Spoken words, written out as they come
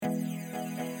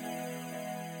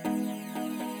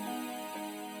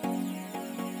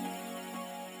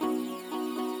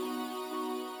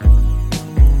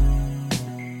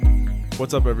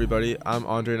What's up, everybody? I'm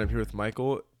Andre, and I'm here with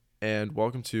Michael, and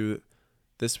welcome to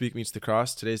This Week Meets the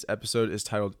Cross. Today's episode is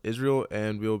titled Israel,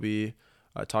 and we'll be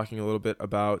talking a little bit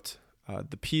about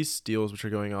the peace deals which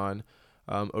are going on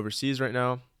overseas right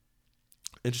now.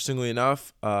 Interestingly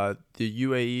enough, the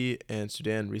UAE and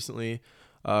Sudan recently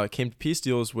came to peace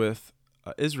deals with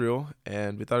Israel,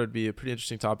 and we thought it'd be a pretty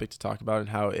interesting topic to talk about and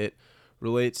how it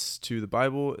relates to the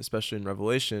Bible, especially in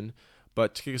Revelation.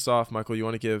 But to kick us off, Michael, you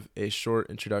want to give a short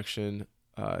introduction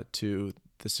to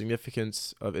the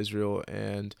significance of Israel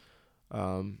and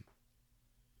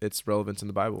its relevance in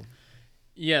the Bible.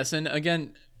 Yes, and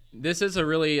again, this is a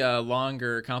really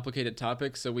longer, complicated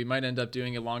topic, so we might end up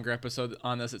doing a longer episode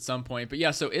on this at some point. But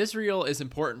yeah, so Israel is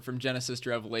important from Genesis to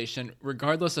Revelation,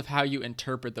 regardless of how you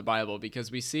interpret the Bible, because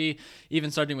we see,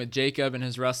 even starting with Jacob and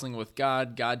his wrestling with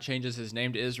God, God changes his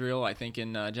name to Israel, I think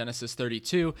in Genesis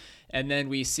 32, and then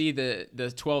we see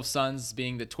the 12 sons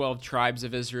being the 12 tribes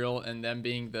of Israel, and them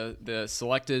being the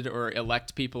selected or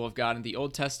elect people of God in the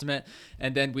Old Testament,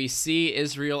 and then we see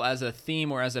Israel as a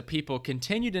theme or as a people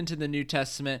continued into the New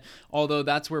Testament. Although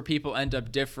that's where people end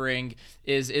up differing.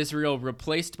 Is Israel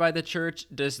replaced by the church?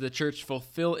 Does the church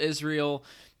fulfill Israel?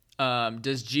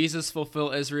 Does Jesus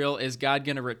fulfill Israel? Is God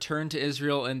going to return to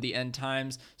Israel in the end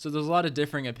times? So there's a lot of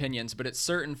differing opinions, but it's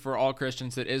certain for all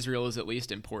Christians that Israel is at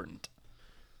least important.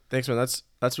 Thanks, man.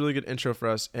 That's a really good intro for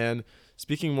us. And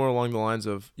speaking more along the lines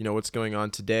of what's going on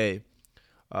today,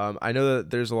 I know that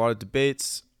there's a lot of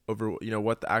debates over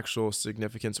what the actual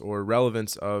significance or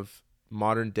relevance of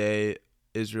modern day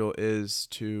Israel is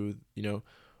to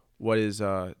what is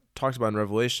talked about in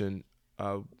Revelation.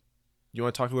 You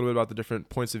want to talk a little bit about the different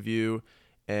points of view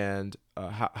and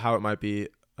how it might be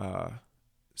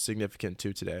significant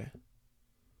to today?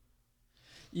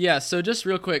 Yeah, so just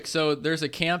real quick, so there's a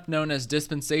camp known as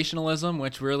dispensationalism,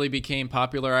 which really became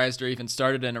popularized or even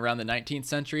started in around the 19th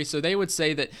century. So they would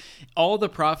say that all the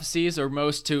prophecies, or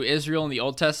most to Israel in the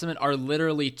Old Testament, are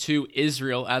literally to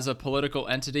Israel as a political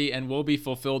entity and will be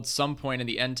fulfilled some point in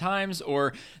the end times, or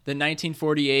the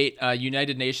 1948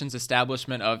 United Nations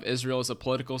establishment of Israel as a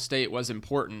political state was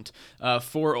important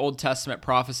for Old Testament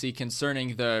prophecy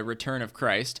concerning the return of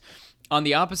Christ. On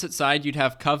the opposite side, you'd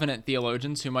have covenant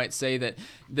theologians who might say that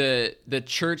the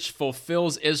church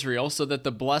fulfills Israel, so that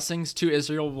the blessings to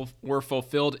Israel were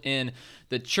fulfilled in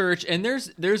the church. And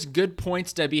there's good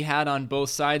points to be had on both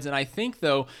sides. And I think,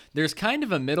 though, there's kind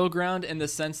of a middle ground in the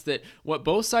sense that what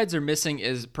both sides are missing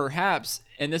is perhaps,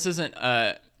 and this isn't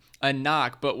a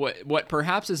knock, but what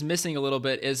perhaps is missing a little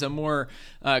bit is a more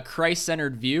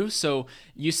Christ-centered view. So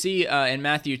you see in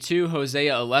Matthew 2,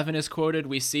 Hosea 11 is quoted.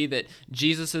 We see that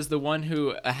Jesus is the one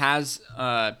who has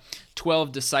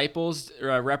 12 disciples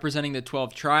representing the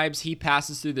 12 tribes. He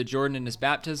passes through the Jordan in his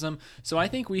baptism. So I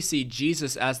think we see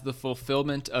Jesus as the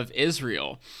fulfillment of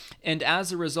Israel. And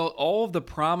as a result, all of the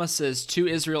promises to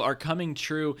Israel are coming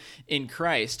true in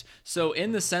Christ. So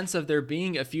in the sense of there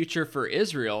being a future for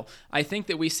Israel, I think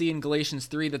that we see in Galatians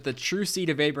 3 that the true seed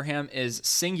of Abraham is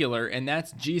singular, and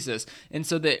that's Jesus. And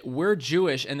so that we're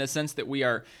Jewish in the sense that we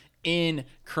are in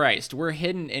Christ. We're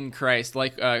hidden in Christ,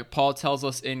 like Paul tells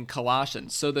us in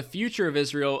Colossians. So the future of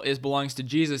Israel belongs to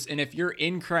Jesus, and if you're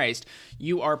in Christ,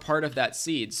 you are part of that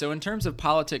seed. So in terms of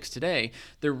politics today,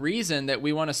 the reason that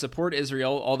we want to support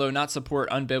Israel, although not support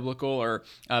unbiblical or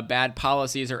bad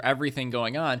policies or everything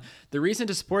going on, the reason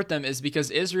to support them is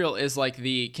because Israel is like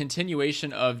the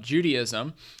continuation of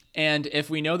Judaism. And if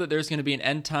we know that there's going to be an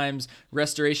end times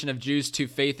restoration of Jews to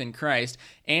faith in Christ,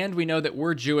 and we know that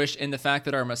we're Jewish in the fact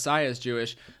that our Messiah is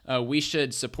Jewish, we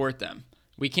should support them.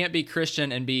 We can't be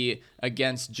Christian and be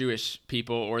against Jewish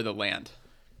people or the land.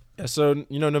 Yeah, so,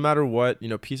 no matter what,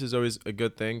 peace is always a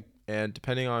good thing. And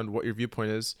depending on what your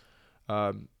viewpoint is,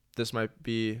 this might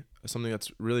be something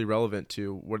that's really relevant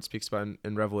to what it speaks about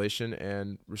in Revelation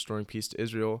and restoring peace to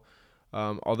Israel.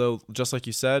 Although, just like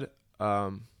you said,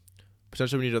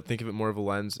 potentially we need to think of it more of a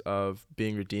lens of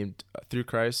being redeemed through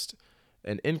Christ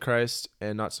and in Christ,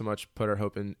 and not so much put our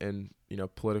hope in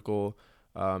political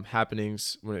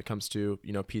happenings when it comes to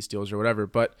peace deals or whatever.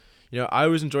 But I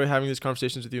always enjoy having these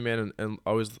conversations with you, man, and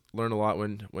always learn a lot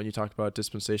when you talk about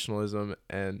dispensationalism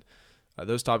and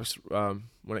those topics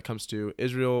when it comes to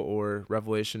Israel or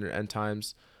Revelation or end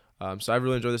times. So I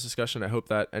really enjoyed this discussion. I hope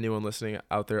that anyone listening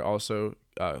out there also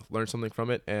learned something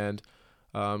from it and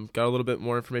got a little bit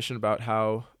more information about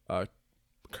how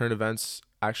current events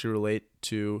actually relate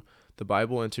to the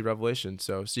Bible and to Revelation.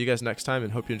 So see you guys next time,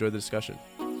 and hope you enjoyed the discussion.